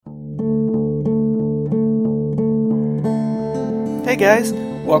Hey guys,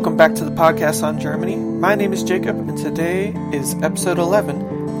 welcome back to the podcast on Germany. My name is Jacob, and today is episode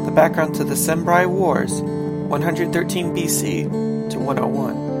 11, the background to the Sembrai Wars, 113 BC to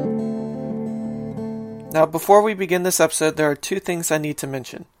 101. Now, before we begin this episode, there are two things I need to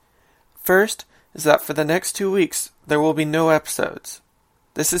mention. First is that for the next 2 weeks, there will be no episodes.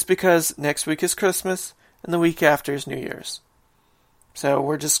 This is because next week is Christmas, and the week after is New Year's. So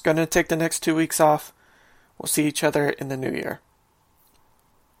we're just going to take the next 2 weeks off. We'll see each other in the new year.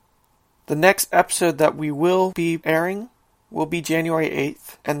 The next episode that we will be airing will be January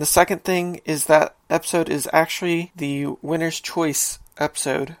 8th. And the second thing is that episode is actually the Winner's Choice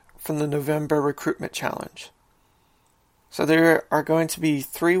episode from the November Recruitment Challenge. So there are going to be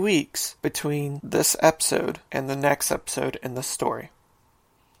 3 weeks between this episode and the next episode in the story.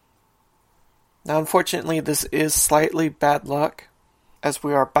 Now, unfortunately, this is slightly bad luck, as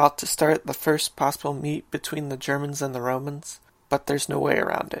we are about to start the first possible meet between the Germans and the Romans, but there's no way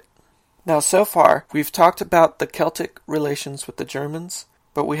around it. Now, so far, we've talked about the Celtic relations with the Germans,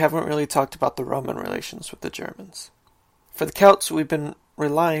 but we haven't really talked about the Roman relations with the Germans. For the Celts, we've been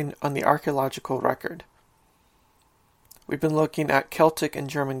relying on the archaeological record. We've been looking at Celtic and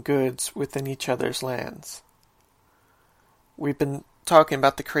German goods within each other's lands. We've been talking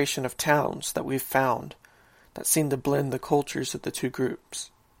about the creation of towns that we've found that seem to blend the cultures of the two groups.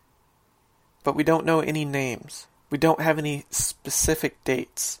 But we don't know any names. We don't have any specific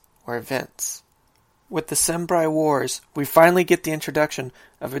dates or events. With the Sembrai Wars, we finally get the introduction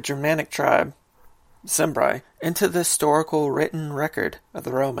of a Germanic tribe, Sembrai, into the historical written record of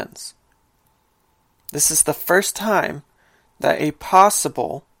the Romans. This is the first time that a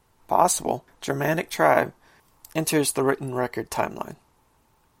possible Germanic tribe enters the written record timeline.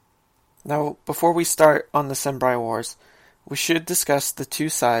 Now, before we start on the Sembrai Wars, we should discuss the two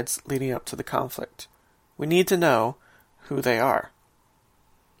sides leading up to the conflict. We need to know who they are.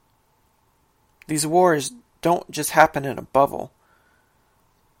 These wars don't just happen in a bubble,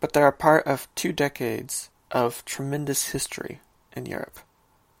 but they are part of 2 decades of tremendous history in Europe.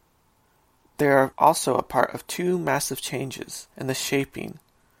 They are also a part of 2 massive changes in the shaping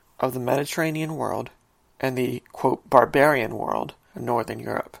of the Mediterranean world and the, quote, barbarian world of Northern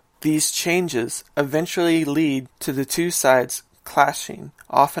Europe. These changes eventually lead to the two sides clashing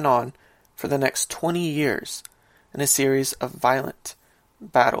off and on for the next 20 years in a series of violent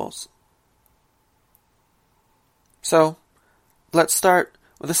battles. So, let's start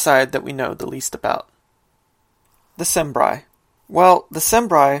with the side that we know the least about. The Sembrai. Well, the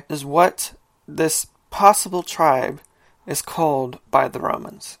Sembrai is what this possible tribe is called by the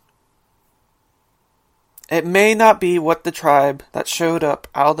Romans. It may not be what the tribe that showed up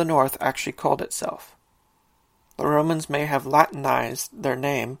out of the north actually called itself. The Romans may have Latinized their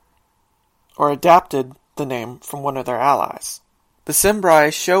name, or adapted the name from one of their allies. The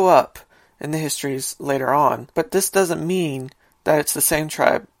Sembrai show up in the histories later on, but this doesn't mean that it's the same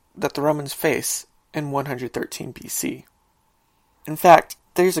tribe that the Romans face in 113 BC. In fact,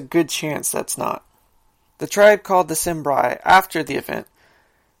 there's a good chance that's not. The tribe called the Sembrai after the event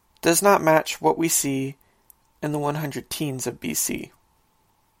does not match what we see in the 100 teens of BC.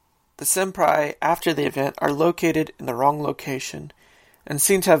 The Sembrai after the event are located in the wrong location and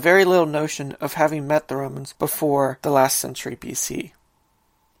seem to have very little notion of having met the Romans before the last century BC.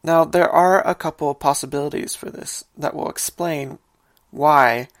 Now, there are a couple of possibilities for this that will explain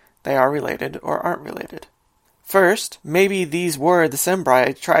why they are related or aren't related. First, maybe these were the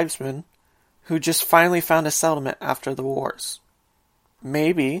Sembrai tribesmen who just finally found a settlement after the wars.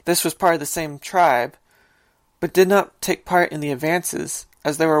 Maybe this was part of the same tribe, but did not take part in the advances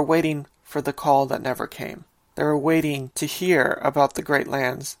as they were waiting for the call that never came. They were waiting to hear about the great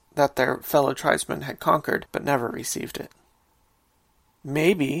lands that their fellow tribesmen had conquered but never received it.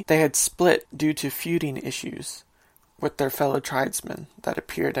 Maybe they had split due to feuding issues with their fellow tribesmen that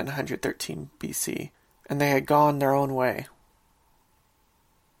appeared in 113 BC, and they had gone their own way.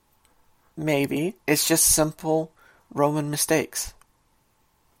 Maybe it's just simple Roman mistakes,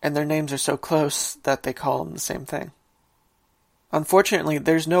 and their names are so close that they call them the same thing. Unfortunately,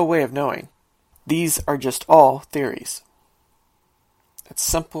 there's no way of knowing. These are just all theories. It's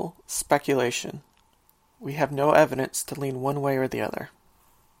simple speculation. We have no evidence to lean one way or the other.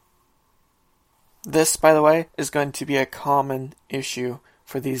 This, by the way, is going to be a common issue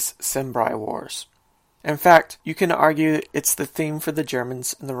for these Sembrai Wars. In fact, you can argue it's the theme for the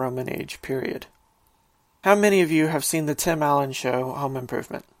Germans in the Roman Age period. How many of you have seen the Tim Allen show, Home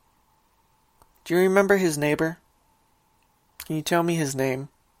Improvement? Do you remember his neighbor? Can you tell me his name?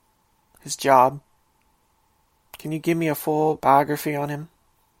 His job? Can you give me a full biography on him?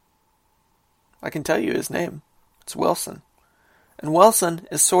 I can tell you his name. It's Wilson. And Wilson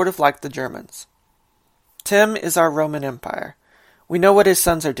is sort of like the Germans. Tim is our Roman Empire. We know what his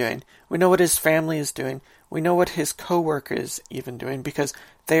sons are doing. We know what his family is doing. We know what his co-worker is even doing because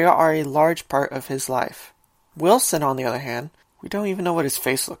they are a large part of his life. Wilson, on the other hand, we don't even know what his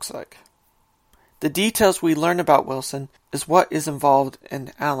face looks like. The details we learn about Wilson is what is involved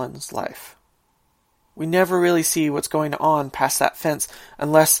in Alan's life. We never really see what's going on past that fence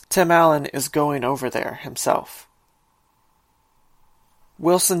unless Tim Allen is going over there himself.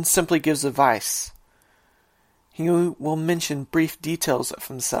 Wilson simply gives advice. He will mention brief details of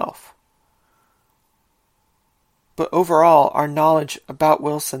himself. But overall, our knowledge about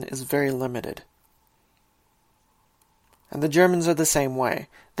Wilson is very limited. And the Germans are the same way.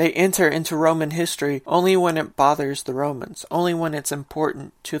 They enter into Roman history only when it bothers the Romans, only when it's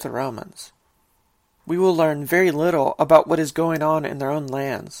important to the Romans. We will learn very little about what is going on in their own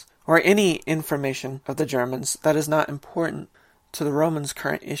lands, or any information of the Germans that is not important to the Romans'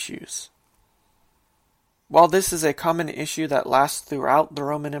 current issues. While this is a common issue that lasts throughout the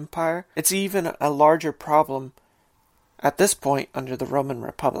Roman Empire, it's even a larger problem at this point under the Roman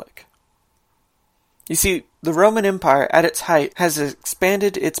Republic. You see, the Roman Empire at its height has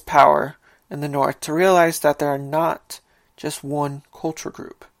expanded its power in the north to realize that there are not just one culture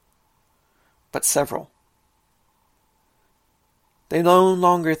group, but several. They no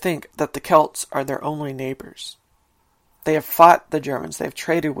longer think that the Celts are their only neighbors. They have fought the Germans, they have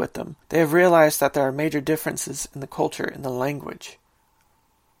traded with them, they have realized that there are major differences in the culture and the language.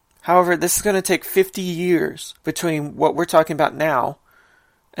 However, this is going to take 50 years between what we're talking about now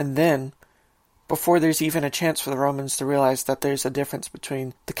and then, before there's even a chance for the Romans to realize that there's a difference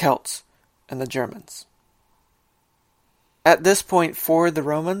between the Celts and the Germans. At this point, for the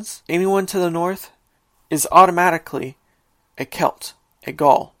Romans, anyone to the north is automatically a Celt, a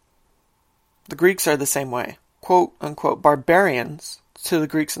Gaul. The Greeks are the same way. Quote-unquote barbarians to the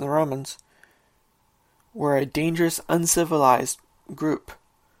Greeks and the Romans were a dangerous, uncivilized group.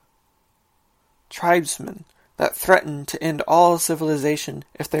 Tribesmen that threatened to end all civilization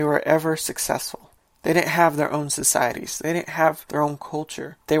if they were ever successful. They didn't have their own societies. They didn't have their own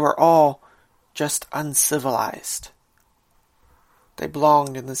culture. They were all just uncivilized. They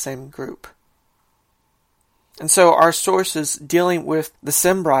belonged in the same group. And so our sources dealing with the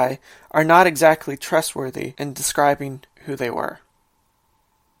Cimbri are not exactly trustworthy in describing who they were.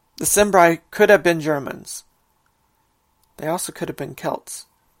 The Cimbri could have been Germans. They also could have been Celts.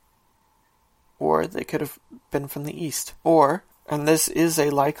 Or they could have been from the east. Or, and this is a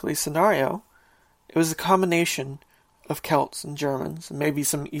likely scenario, it was a combination of Celts and Germans, and maybe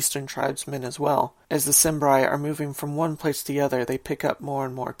some eastern tribesmen as well. As the Cimbri are moving from one place to the other, they pick up more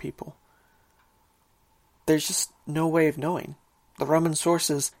and more people. There's just no way of knowing. The Roman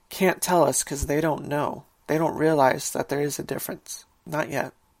sources can't tell us because they don't know. They don't realize that there is a difference. Not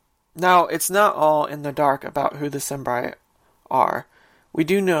yet. Now, it's not all in the dark about who the Cimbri are. We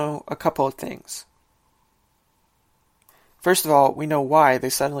do know a couple of things. First of all, we know why they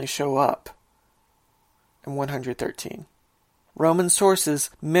suddenly show up in 113. Roman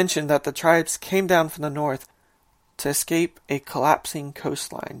sources mention that the tribes came down from the north to escape a collapsing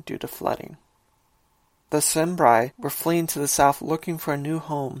coastline due to flooding. The Cimbri were fleeing to the south looking for a new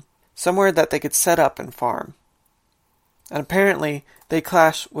home, somewhere that they could set up and farm. And apparently, they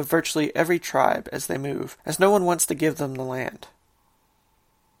clash with virtually every tribe as they move, as no one wants to give them the land.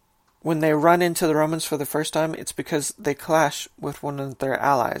 When they run into the Romans for the first time, it's because they clash with one of their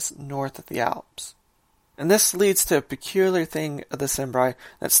allies north of the Alps. And this leads to a peculiar thing of the Cimbri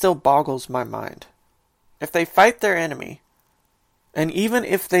that still boggles my mind. If they fight their enemy, and even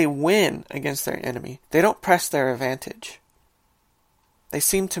if they win against their enemy, they don't press their advantage. They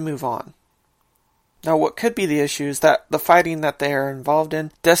seem to move on. Now, what could be the issue is that the fighting that they are involved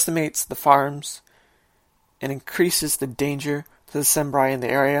in decimates the farms and increases the danger to the Cimbri in the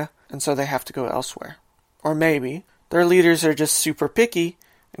area, and so they have to go elsewhere. Or maybe their leaders are just super picky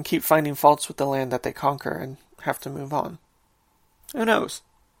and keep finding faults with the land that they conquer and have to move on. Who knows?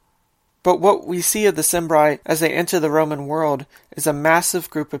 But what we see of the Cimbri as they enter the Roman world is a massive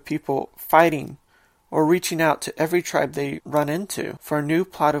group of people fighting or reaching out to every tribe they run into for a new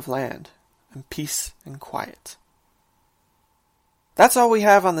plot of land and peace and quiet. That's all we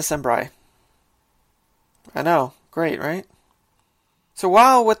have on the Cimbri. I know, great, right? So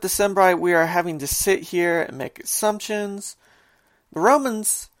while with the Cimbri we are having to sit here and make assumptions, the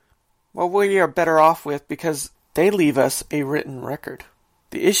Romans, well, we are better off with because they leave us a written record.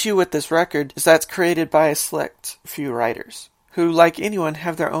 The issue with this record is that it's created by a select few writers, who, like anyone,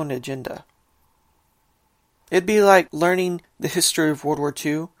 have their own agenda. It'd be like learning the history of World War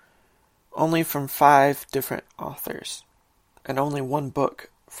II, only from 5 different authors. and only one book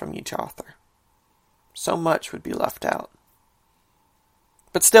from each author. So much would be left out.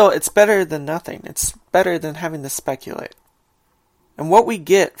 But still, it's better than nothing. It's better than having to speculate. And what we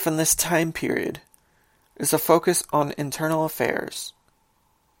get from this time period is a focus on internal affairs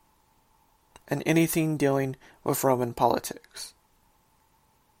and anything dealing with Roman politics.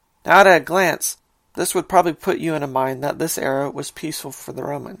 Now, at a glance, this would probably put you in a mind that this era was peaceful for the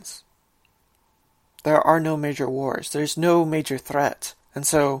Romans. There are no major wars, there's no major threat, and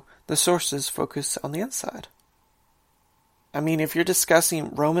so the sources focus on the inside. I mean, if you're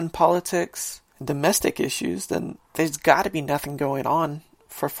discussing Roman politics and domestic issues, then there's got to be nothing going on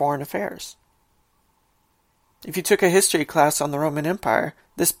for foreign affairs. If you took a history class on the Roman Empire,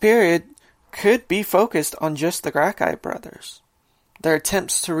 this period could be focused on just the Gracchi brothers, their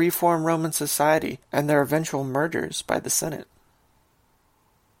attempts to reform Roman society, and their eventual murders by the Senate.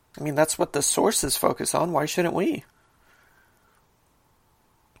 I mean, that's what the sources focus on. Why shouldn't we?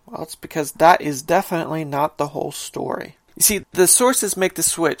 Well, it's because that is definitely not the whole story. You see, the sources make the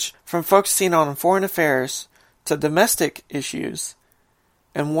switch from focusing on foreign affairs to domestic issues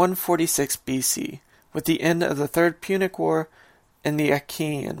in 146 BC, with the end of the Third Punic War and the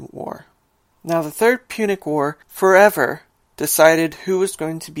Achaean War. Now, the Third Punic War forever decided who was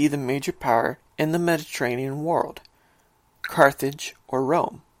going to be the major power in the Mediterranean world, Carthage or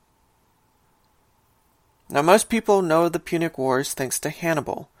Rome. Now, most people know the Punic Wars thanks to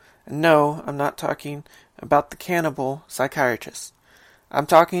Hannibal. And no, I'm not talking about the cannibal psychiatrist. I'm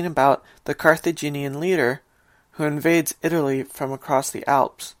talking about the Carthaginian leader who invades Italy from across the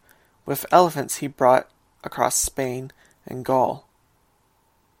Alps with elephants he brought across Spain and Gaul.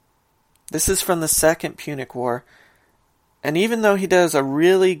 This is from the Second Punic War, and even though he does a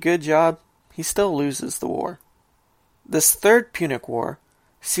really good job, he still loses the war. This Third Punic War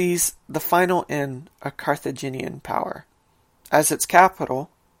sees the final end of Carthaginian power, as its capital,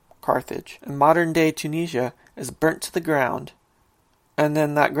 Carthage, in modern-day Tunisia, is burnt to the ground, and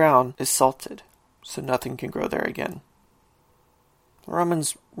then that ground is salted, so nothing can grow there again. The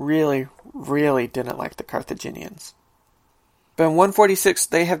Romans really, really didn't like the Carthaginians. But in 146,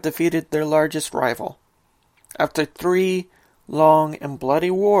 they have defeated their largest rival. After 3 long and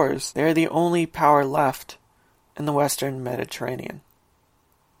bloody wars, they are the only power left in the Western Mediterranean.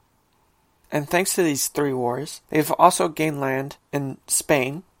 And thanks to these 3 wars, they've also gained land in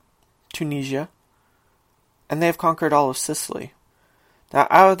Spain, Tunisia, and they have conquered all of Sicily. Now,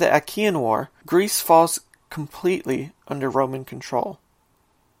 out of the Achaean War, Greece falls completely under Roman control,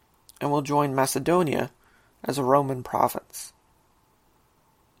 and will join Macedonia as a Roman province.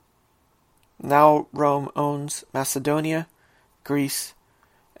 Now Rome owns Macedonia, Greece,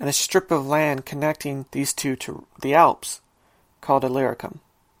 and a strip of land connecting these two to the Alps, called Illyricum.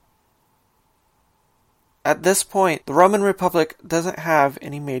 At this point, the Roman Republic doesn't have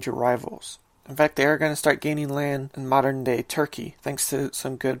any major rivals. In fact, they are going to start gaining land in modern-day Turkey, thanks to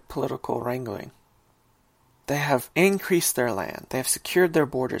some good political wrangling. They have increased their land. They have secured their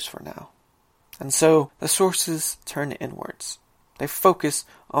borders for now. And so, the sources turn inwards. They focus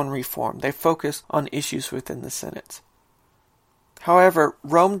on reform. They focus on issues within the Senate. However,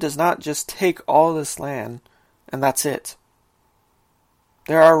 Rome does not just take all this land, and that's it.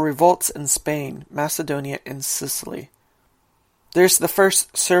 There are revolts in Spain, Macedonia, and Sicily. There's the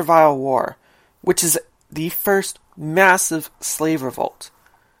First Servile War, which is the first massive slave revolt,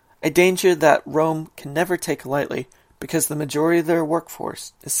 a danger that Rome can never take lightly because the majority of their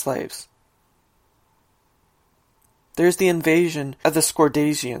workforce is slaves. There's the invasion of the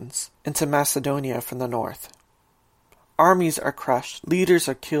Scordasians into Macedonia from the north. Armies are crushed, leaders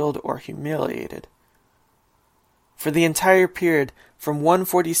are killed or humiliated. For the entire period from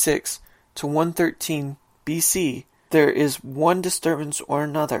 146 to 113 BC, there is one disturbance or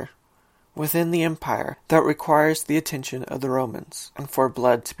another within the empire that requires the attention of the Romans and for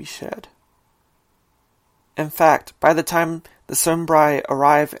blood to be shed. In fact, by the time the Cimbri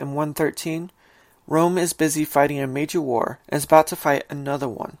arrive in 113, Rome is busy fighting a major war and is about to fight another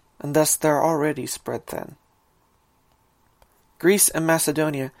one, and thus they're already spread thin. Greece and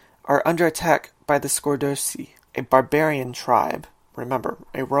Macedonia are under attack by the Scordosi, a barbarian tribe, remember,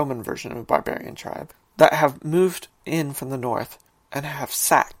 a Roman version of a barbarian tribe, that have moved in from the north and have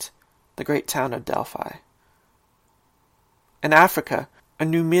sacked the great town of Delphi. In Africa, a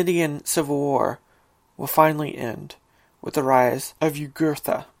Numidian civil war will finally end with the rise of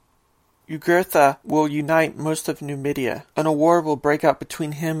Jugurtha. Jugurtha will unite most of Numidia, and a war will break out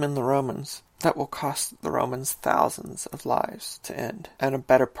between him and the Romans that will cost the Romans thousands of lives to end, and a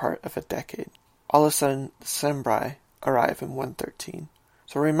better part of a decade. All of a sudden, the Cimbri arrive in 113.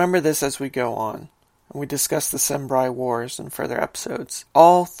 So remember this as we go on, and we discussed the Cimbri Wars in further episodes.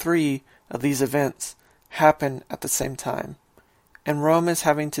 All three of these events happen at the same time, and Rome is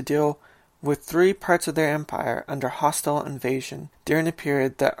having to deal with three parts of their empire under hostile invasion during a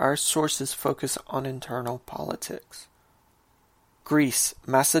period that our sources focus on internal politics. Greece,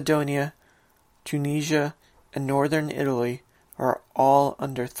 Macedonia, Tunisia, and northern Italy are all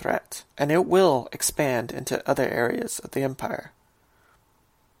under threat, and it will expand into other areas of the empire.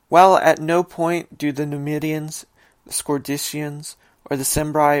 While at no point do the Numidians, the Scordicians, or the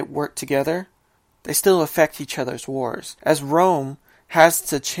Cimbri work together, they still affect each other's wars, as Rome has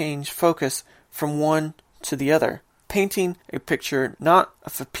to change focus from one to the other, painting a picture not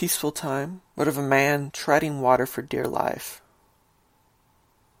of a peaceful time, but of a man treading water for dear life.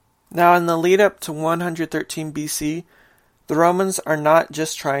 Now, in the lead up to 113 BC, the Romans are not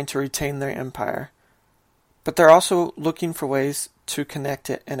just trying to retain their empire, but they're also looking for ways to connect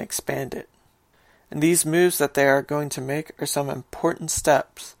it and expand it. And these moves that they are going to make are some important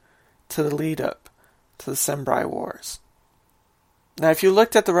steps to the lead up to the Cimbri Wars. Now, if you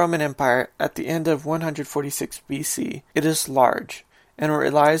looked at the Roman Empire at the end of 146 BC, it is large and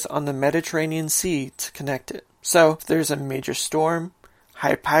relies on the Mediterranean Sea to connect it. So, if there's a major storm,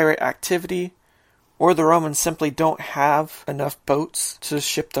 high pirate activity, or the Romans simply don't have enough boats to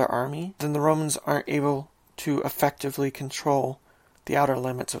ship their army, then the Romans aren't able to effectively control the outer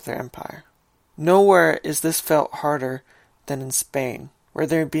limits of their empire. Nowhere is this felt harder than in Spain, where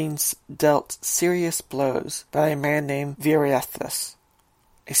they're being dealt serious blows by a man named Viriathus,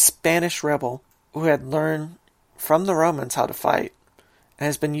 a Spanish rebel who had learned from the Romans how to fight, and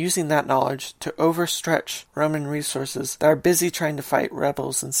has been using that knowledge to overstretch Roman resources that are busy trying to fight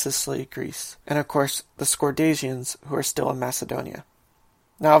rebels in Sicily, Greece, and of course the Scordasians who are still in Macedonia.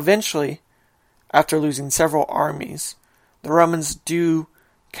 Now eventually, after losing several armies, the Romans do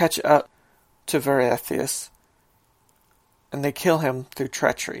catch up to Viriathus, and they kill him through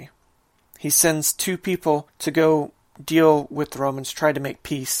treachery. He sends two people to go deal with the Romans, try to make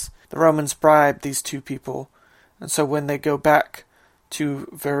peace. The Romans bribe these two people, and so when they go back to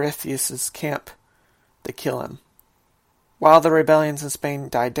Viriathus's camp, they kill him. While the rebellions in Spain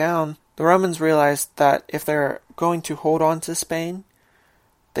die down, the Romans realize that if they're going to hold on to Spain,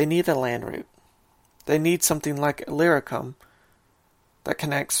 they need a land route. They need something like Illyricum that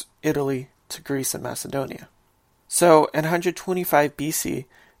connects Italy to Greece and Macedonia. So, in 125 BC,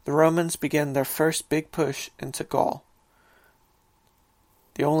 the Romans begin their first big push into Gaul,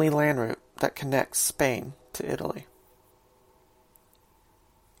 the only land route that connects Spain to Italy.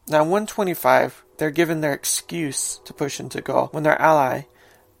 Now, in 125, they're given their excuse to push into Gaul when their ally,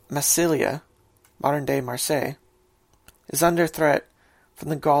 Massilia, modern-day Marseille, is under threat from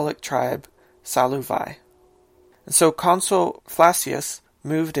the Gallic tribe Saluvii. And so Consul Flacius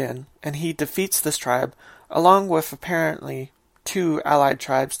moved in, and he defeats this tribe, along with apparently two allied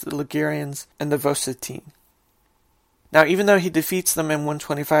tribes, the Ligurians and the Vocentini. Now, even though he defeats them in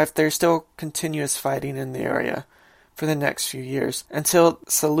 125, there's still continuous fighting in the area for the next few years, until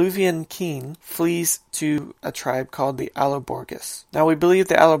Saluvian king flees to a tribe called the Allobroges. Now, we believe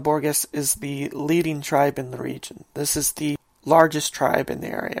the Allobroges is the leading tribe in the region. This is the largest tribe in the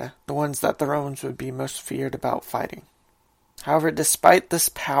area, the ones that the Romans would be most feared about fighting. However, despite this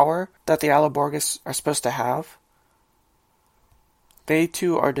power that the Allobroges are supposed to have, they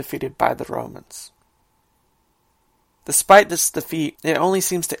too are defeated by the Romans. Despite this defeat, it only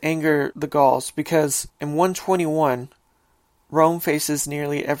seems to anger the Gauls because in 121, Rome faces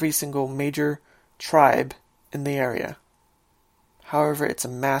nearly every single major tribe in the area. However, it's a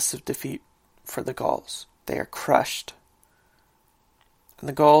massive defeat for the Gauls. They are crushed. And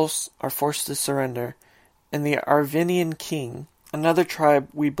the Gauls are forced to surrender, and the Arvinian king, another tribe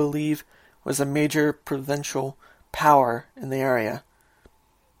we believe was a major provincial power in the area,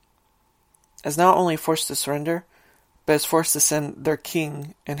 is not only forced to surrender, but is forced to send their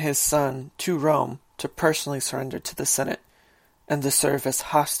king and his son to Rome to personally surrender to the Senate and to serve as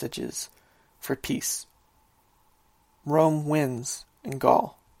hostages for peace. Rome wins in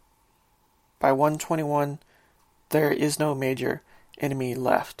Gaul. By 121, there is no major enemy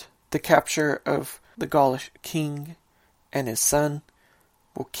left. The capture of the Gaulish king and his son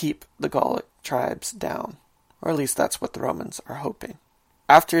will keep the Gallic tribes down, or at least that's what the Romans are hoping.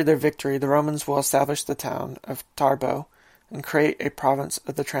 After their victory, the Romans will establish the town of Tarbes and create a province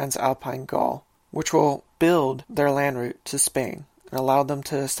of the Transalpine Gaul, which will build their land route to Spain and allow them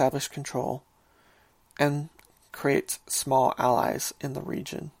to establish control and create small allies in the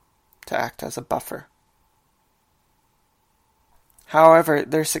region to act as a buffer. However,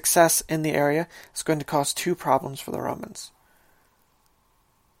 their success in the area is going to cause two problems for the Romans.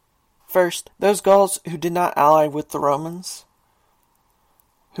 First, those Gauls who did not ally with the Romans,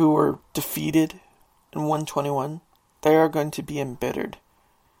 who were defeated in 121, they are going to be embittered.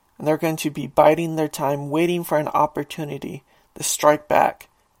 And they're going to be biding their time, waiting for an opportunity to strike back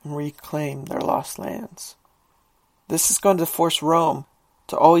and reclaim their lost lands. This is going to force Rome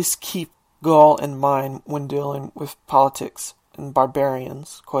to always keep Gaul in mind when dealing with politics and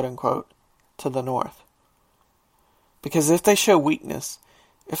barbarians, quote unquote, to the north. Because if they show weakness,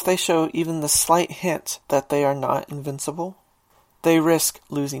 if they show even the slight hint that they are not invincible, they risk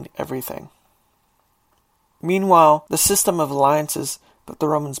losing everything. Meanwhile, the system of alliances that the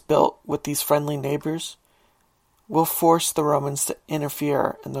Romans built with these friendly neighbors will force the Romans to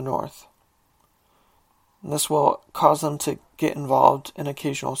interfere in the north. And this will cause them to get involved in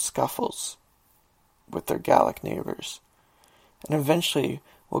occasional scuffles with their Gallic neighbors, and eventually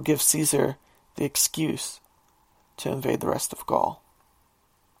will give Caesar the excuse to invade the rest of Gaul.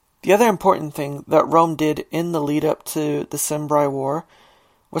 The other important thing that Rome did in the lead up to the Cimbri War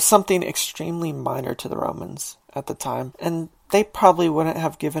was something extremely minor to the Romans at the time, and they probably wouldn't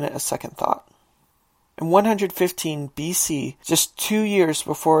have given it a second thought. In 115 BC, just 2 years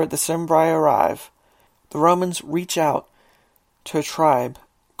before the Cimbri arrive, the Romans reach out to a tribe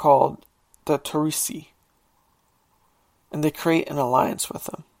called the Taurussi, and they create an alliance with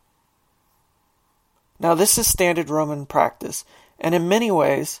them. Now, this is standard Roman practice, and in many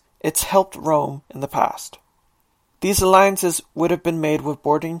ways, it's helped Rome in the past. These alliances would have been made with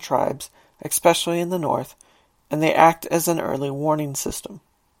bordering tribes, especially in the north, and they act as an early warning system.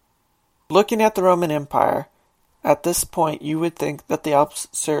 Looking at the Roman Empire, at this point you would think that the Alps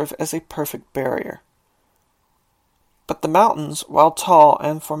serve as a perfect barrier. But the mountains, while tall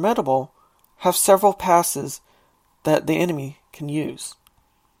and formidable, have several passes that the enemy can use.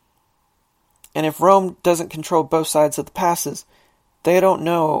 And if Rome doesn't control both sides of the passes, they don't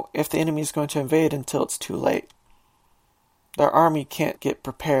know if the enemy is going to invade until it's too late. Their army can't get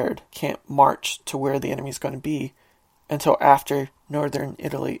prepared, can't march to where the enemy is going to be until after northern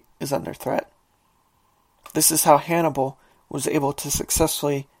Italy is under threat. This is how Hannibal was able to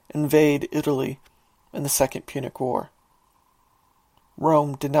successfully invade Italy in the Second Punic War.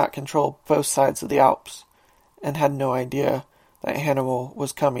 Rome did not control both sides of the Alps and had no idea that Hannibal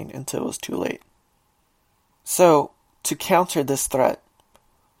was coming until it was too late. So, to counter this threat,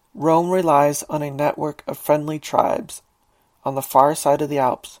 Rome relies on a network of friendly tribes on the far side of the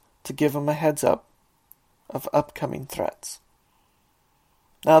Alps to give them a heads up of upcoming threats.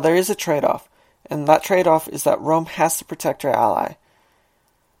 Now, there is a trade-off, and that trade-off is that Rome has to protect her ally,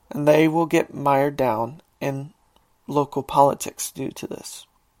 and they will get mired down in local politics due to this.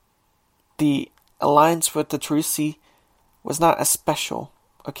 The alliance with the Taurussi was not a special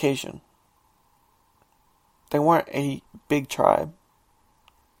occasion. They weren't a big tribe.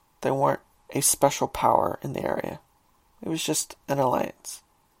 They weren't a special power in the area. It was just an alliance.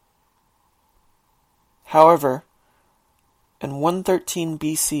 However, in 113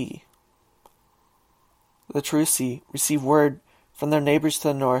 BC, the Taurussi received word from their neighbors to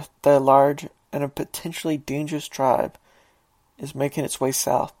the north that a large and a potentially dangerous tribe is making its way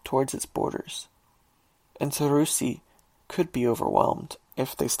south towards its borders, and Taurussi could be overwhelmed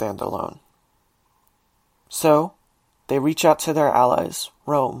if they stand alone. So, they reach out to their allies,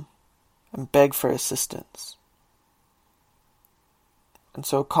 Rome, and beg for assistance. And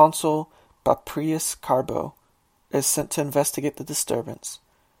so Consul Baprius Carbo is sent to investigate the disturbance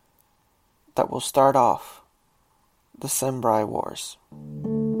that will start off the Cimbri Wars.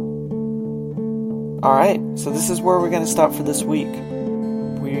 Alright, so this is where we're going to stop for this week.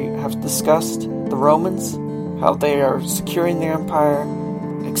 We have discussed the Romans, how they are securing their empire,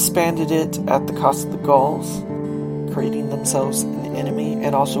 expanded it at the cost of the Gauls, creating themselves an enemy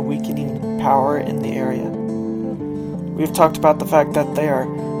and also weakening power in the area. We've talked about the fact that they are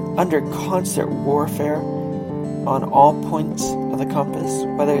under constant warfare on all points of the compass,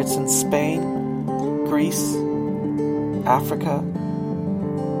 whether it's in Spain, Greece, Africa,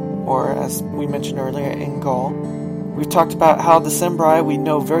 or as we mentioned earlier, in Gaul. We've talked about how the Cimbri we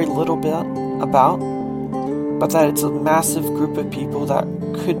know very little bit about, but that it's a massive group of people that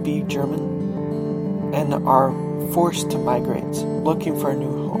could be German and are forced to migrate, looking for a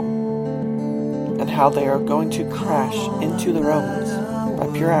new home, and how they are going to crash into the Romans by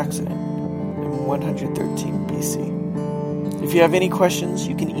pure accident in 113 BC. If you have any questions,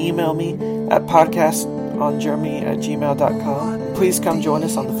 you can email me at podcastongermany@gmail.com. Please come join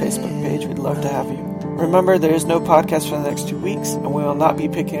us on the Facebook page. We'd love to have you. Remember, there is no podcast for the next 2 weeks, and we will not be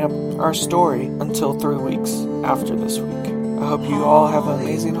picking up our story until 3 weeks after this week. I hope you all have an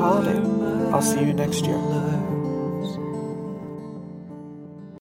amazing holiday. I'll see you next year.